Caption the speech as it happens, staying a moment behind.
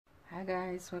Hi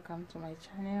guys, welcome to my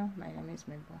channel. My name is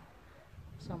Mayuguno.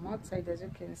 So I'm outside, as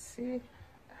you can see.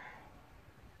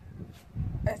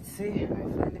 Let's see if I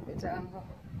find a better angle.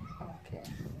 Okay,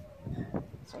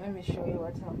 so let me show you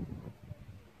what I'm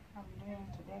doing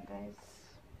today, guys.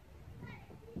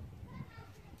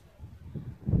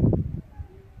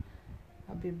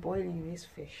 I'll be boiling this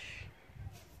fish.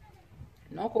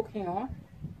 No cooking oil.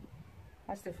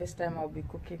 That's the first time I'll be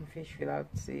cooking fish without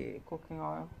cooking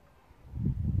oil.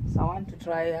 So I want to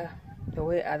try the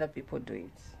way other people do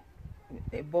it.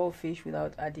 They boil fish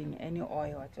without adding any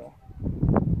oil at all.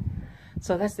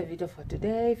 So that's the video for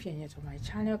today. If you're new to my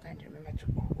channel, kindly remember to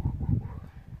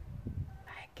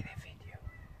like the video,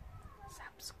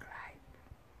 subscribe,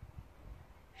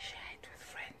 share it with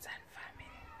friends and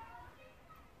family.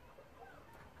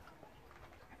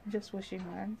 I'm just washing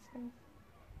my hands.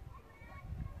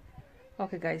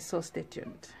 Okay guys, so stay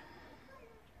tuned.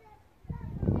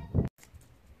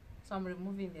 So I'm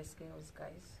removing the scales,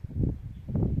 guys.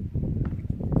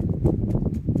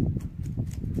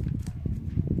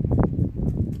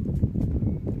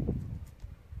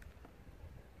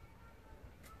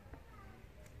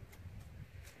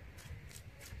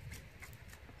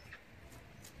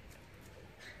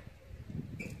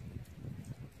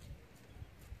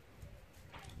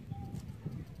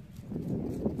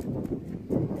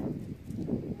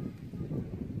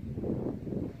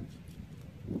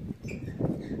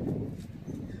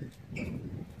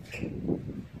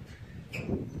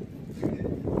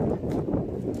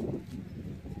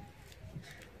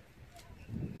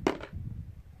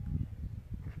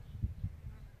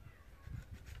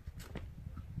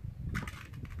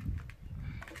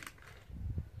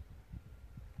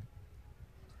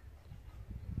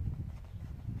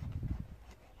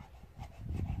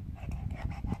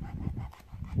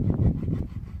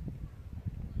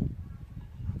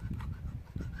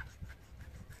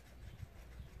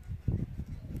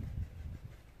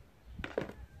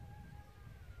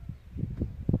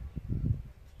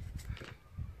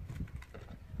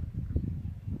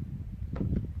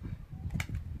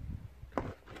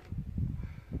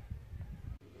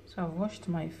 So I've washed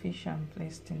my fish and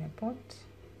placed in a pot.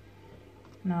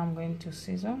 Now I'm going to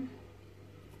season.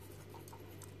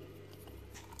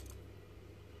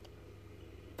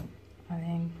 And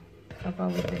then cover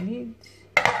with the lid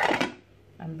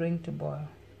and bring to boil.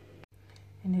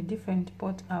 In a different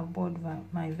pot, I've boiled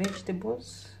my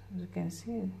vegetables. As you can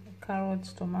see,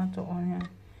 carrots, tomato, onion,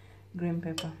 green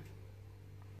pepper.